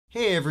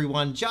Hey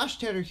everyone, Josh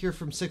Tanner here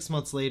from 6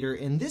 Months Later,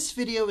 and this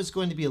video is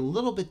going to be a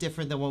little bit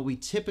different than what we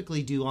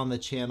typically do on the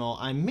channel.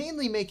 I'm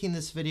mainly making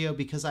this video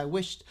because I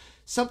wished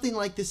something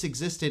like this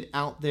existed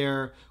out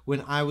there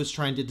when I was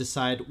trying to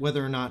decide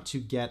whether or not to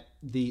get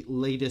the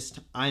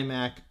latest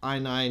iMac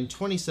i9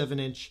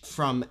 27-inch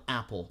from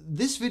Apple.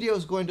 This video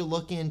is going to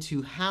look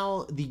into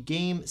how the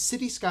game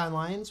Cities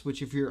Skylines,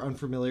 which if you're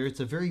unfamiliar, it's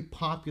a very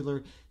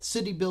popular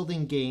city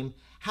building game,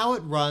 how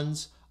it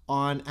runs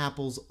on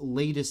Apple's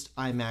latest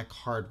iMac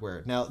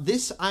hardware. Now,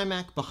 this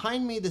iMac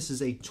behind me, this is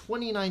a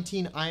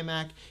 2019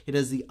 iMac. It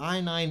has the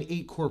i9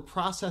 8-core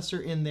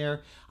processor in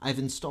there. I've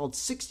installed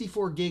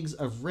 64 gigs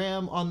of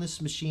RAM on this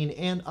machine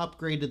and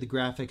upgraded the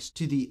graphics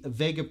to the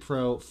Vega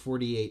Pro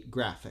 48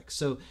 graphics.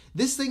 So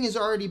this thing has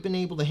already been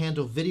able to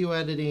handle video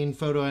editing,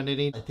 photo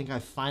editing. I think I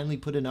finally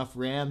put enough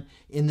RAM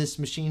in this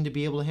machine to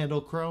be able to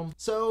handle Chrome.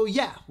 So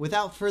yeah,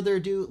 without further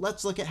ado,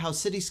 let's look at how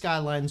Cities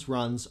Skylines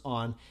runs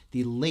on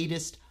the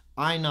latest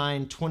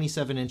i9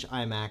 27-inch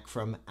iMac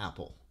from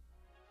Apple.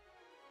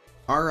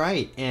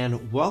 Alright,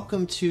 and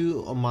welcome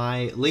to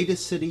my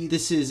latest city.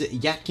 This is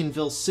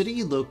Yadkinville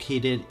City,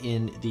 located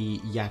in the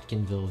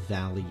Yadkinville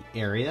Valley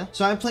area.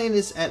 So I'm playing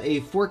this at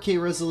a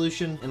 4K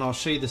resolution, and I'll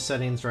show you the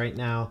settings right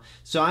now.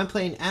 So I'm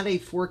playing at a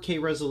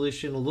 4K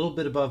resolution, a little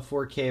bit above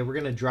 4K. We're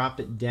going to drop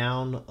it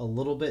down a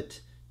little bit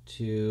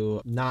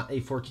to not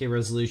a 4K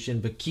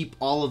resolution, but keep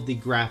all of the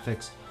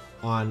graphics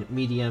on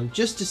medium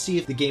just to see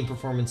if the game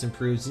performance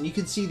improves. And you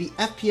can see the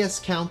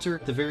FPS counter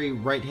at the very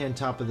right hand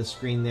top of the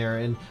screen there,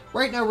 and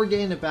right now we're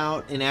getting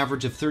about an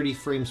average of 30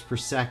 frames per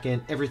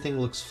second. Everything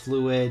looks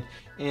fluid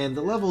and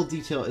the level of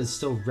detail is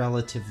still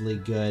relatively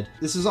good.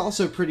 This is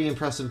also pretty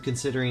impressive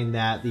considering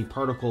that the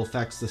particle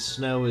effects, the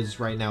snow is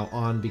right now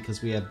on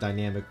because we have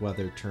dynamic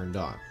weather turned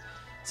on.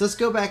 So let's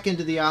go back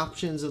into the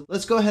options.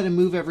 Let's go ahead and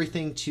move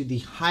everything to the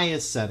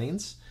highest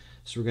settings.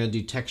 So we're going to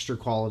do texture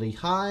quality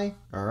high,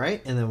 all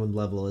right, and then with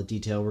level of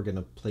detail, we're going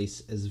to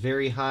place as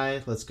very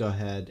high. Let's go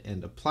ahead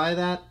and apply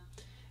that.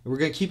 And we're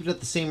going to keep it at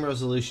the same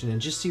resolution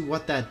and just see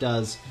what that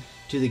does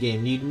to the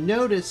game. You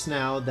notice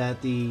now that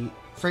the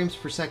frames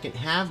per second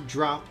have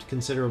dropped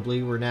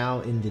considerably. We're now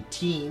in the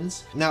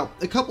teens. Now,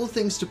 a couple of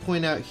things to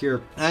point out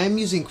here. I am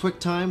using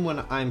QuickTime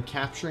when I'm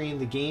capturing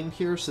the game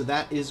here, so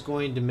that is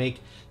going to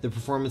make the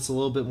performance a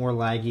little bit more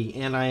laggy,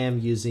 and I am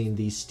using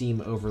the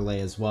Steam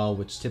overlay as well,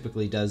 which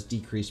typically does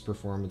decrease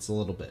performance a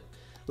little bit.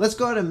 Let's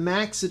go ahead and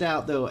max it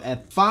out though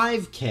at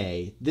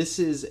 5K. This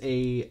is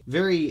a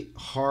very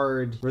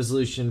hard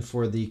resolution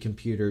for the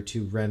computer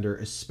to render,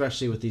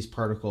 especially with these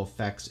particle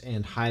effects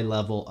and high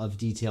level of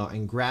detail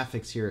and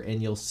graphics here.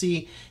 And you'll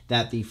see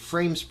that the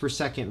frames per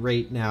second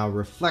rate now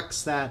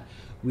reflects that.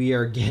 We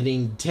are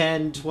getting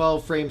 10,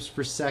 12 frames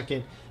per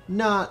second.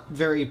 Not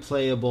very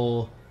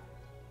playable.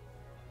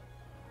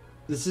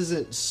 This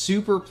isn't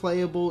super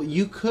playable.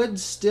 You could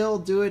still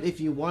do it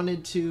if you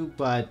wanted to,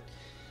 but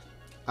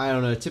I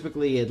don't know,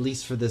 typically, at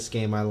least for this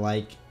game, I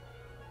like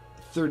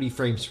 30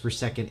 frames per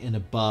second and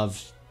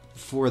above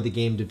for the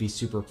game to be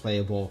super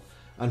playable.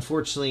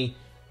 Unfortunately,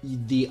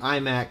 the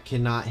iMac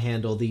cannot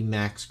handle the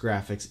max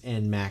graphics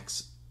and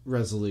max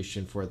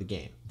resolution for the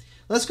game.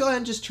 Let's go ahead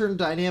and just turn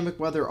dynamic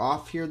weather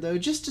off here, though,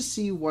 just to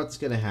see what's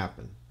going to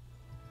happen.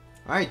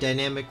 Alright,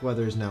 dynamic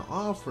weather is now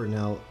off. We're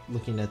now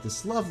looking at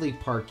this lovely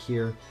park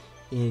here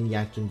in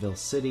Yadkinville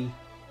City,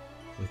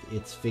 with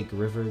its fake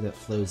river that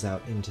flows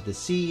out into the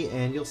sea,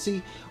 and you'll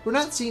see we're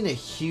not seeing a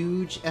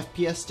huge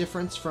FPS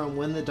difference from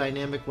when the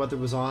dynamic weather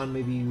was on,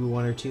 maybe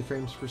 1 or 2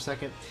 frames per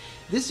second.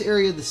 This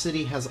area of the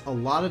city has a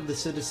lot of the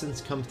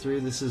citizens come through.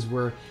 This is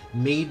where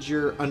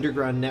major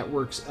underground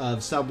networks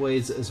of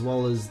subways as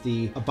well as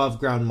the above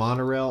ground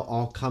monorail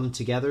all come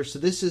together. So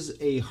this is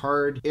a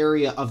hard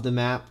area of the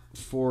map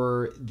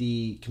for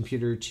the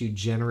computer to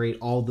generate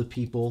all the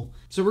people.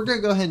 So we're going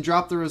to go ahead and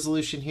drop the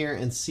resolution here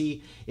and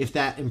see if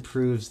that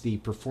improves the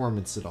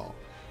performance at all.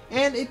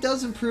 And it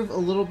does improve a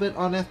little bit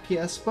on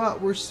FPS,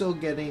 but we're still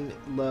getting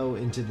low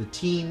into the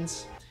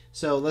teens.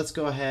 So let's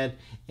go ahead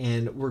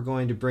and we're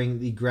going to bring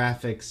the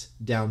graphics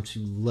down to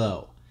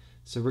low.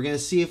 So we're going to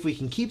see if we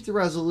can keep the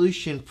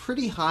resolution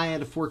pretty high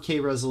at a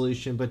 4K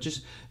resolution, but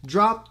just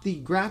drop the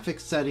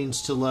graphics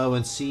settings to low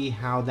and see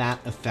how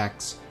that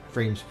affects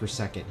frames per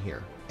second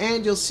here.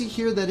 And you'll see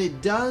here that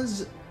it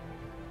does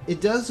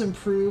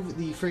improve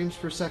the frames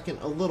per second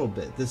a little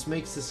bit. This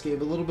makes this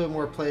game a little bit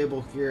more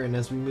playable here, and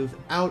as we move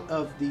out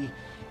of the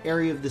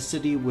area of the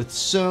city with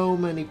so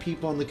many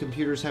people on the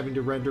computers having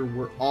to render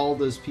where all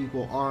those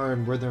people are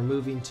and where they're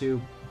moving to.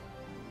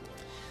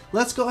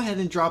 Let's go ahead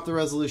and drop the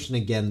resolution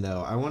again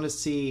though. I want to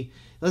see,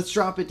 let's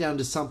drop it down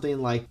to something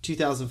like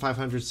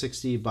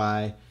 2560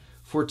 by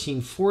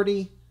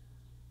 1440.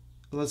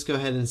 Let's go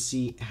ahead and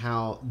see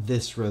how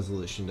this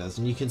resolution does.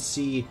 And you can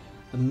see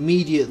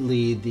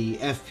immediately the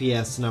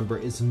FPS number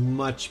is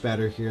much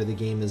better here. The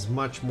game is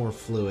much more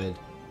fluid.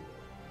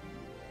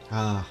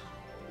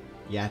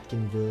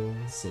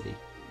 Yadkinville City.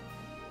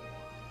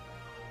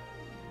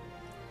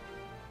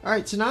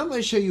 Alright, so now I'm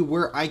going to show you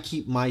where I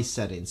keep my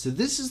settings. So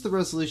this is the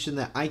resolution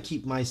that I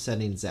keep my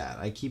settings at.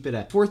 I keep it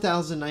at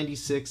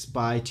 4096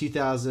 by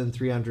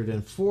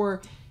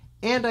 2304,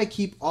 and I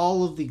keep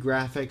all of the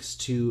graphics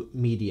to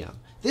medium.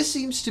 This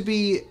seems to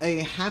be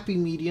a happy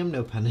medium,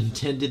 no pun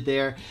intended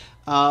there,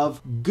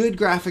 of good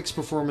graphics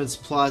performance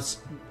plus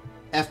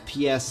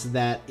FPS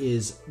that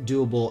is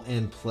doable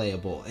and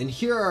playable. And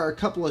here are a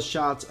couple of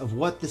shots of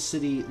what the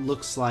city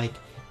looks like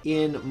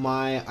in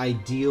my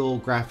ideal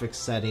graphics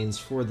settings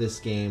for this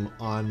game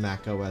on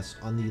macOS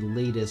on the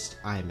latest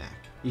iMac.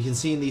 You can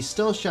see in these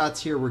still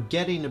shots here, we're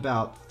getting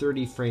about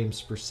 30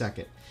 frames per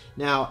second.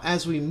 Now,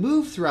 as we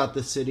move throughout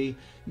the city,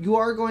 you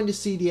are going to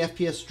see the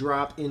FPS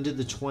drop into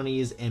the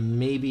 20s and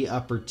maybe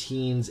upper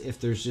teens if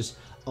there's just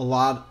a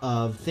lot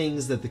of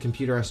things that the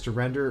computer has to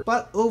render.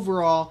 But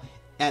overall,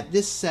 at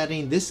this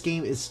setting, this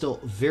game is still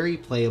very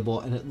playable,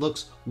 and it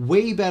looks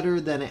way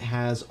better than it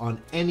has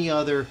on any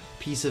other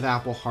piece of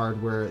Apple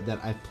hardware that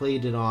I've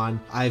played it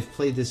on. I've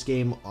played this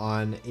game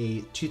on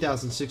a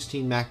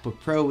 2016 MacBook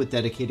Pro with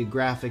dedicated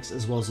graphics,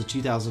 as well as a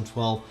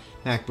 2012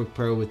 MacBook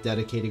Pro with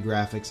dedicated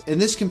graphics. And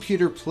this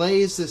computer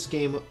plays this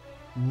game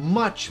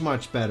much,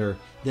 much better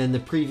than the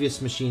previous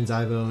machines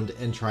I've owned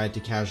and tried to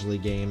casually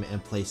game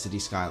and play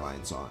Cities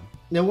Skylines on.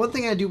 Now, one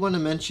thing I do want to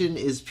mention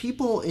is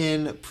people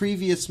in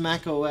previous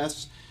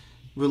macOS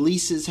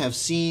releases have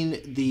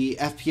seen the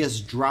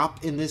FPS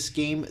drop in this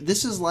game.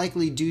 This is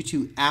likely due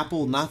to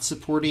Apple not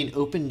supporting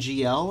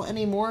OpenGL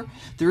anymore.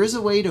 There is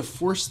a way to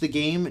force the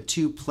game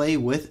to play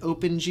with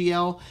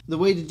OpenGL. The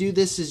way to do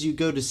this is you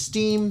go to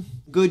Steam,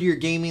 go to your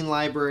gaming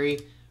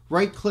library,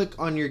 right-click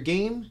on your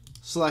game,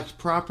 select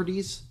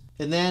Properties,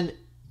 and then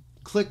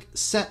click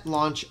Set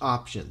Launch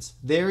Options.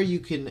 There you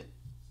can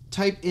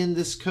type in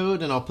this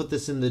code, and I'll put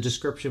this in the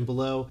description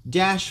below,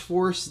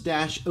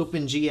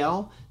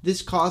 -force-opengl.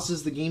 This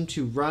causes the game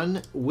to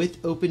run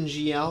with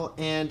OpenGL,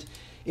 and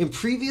in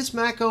previous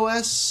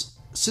macOS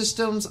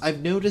systems,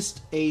 I've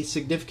noticed a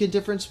significant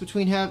difference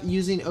between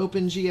using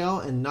OpenGL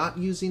and not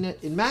using it.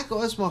 In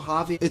macOS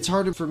Mojave, it's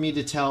harder for me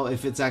to tell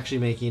if it's actually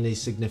making a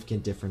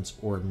significant difference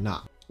or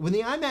not. When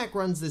the iMac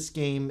runs this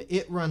game,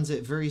 it runs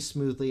it very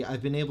smoothly.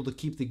 I've been able to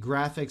keep the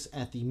graphics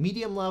at the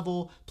medium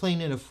level,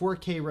 playing in a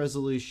 4K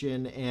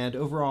resolution, and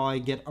overall I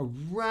get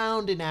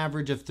around an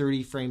average of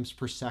 30 frames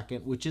per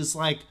second, which is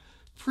like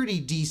pretty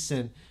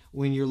decent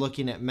when you're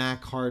looking at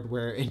Mac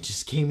hardware and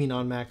just gaming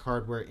on Mac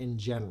hardware in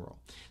general.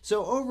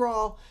 So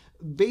overall,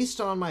 based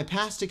on my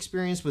past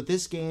experience with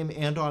this game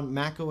and on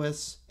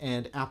macOS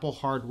and Apple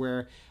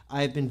hardware,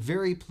 I've been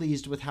very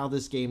pleased with how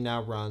this game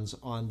now runs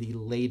on the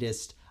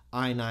latest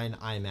i9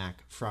 iMac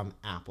from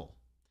Apple.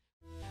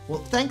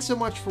 Well, thanks so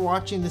much for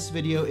watching this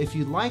video. If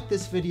you like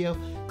this video,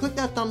 click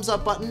that thumbs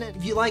up button.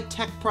 If you like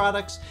tech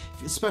products,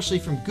 especially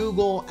from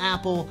Google,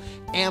 Apple,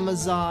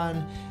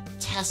 Amazon,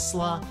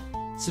 Tesla,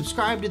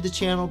 subscribe to the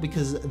channel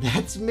because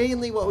that's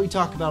mainly what we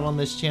talk about on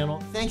this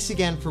channel. Thanks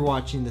again for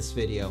watching this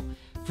video.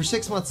 For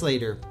 6 months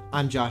later,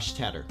 I'm Josh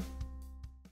Tedder.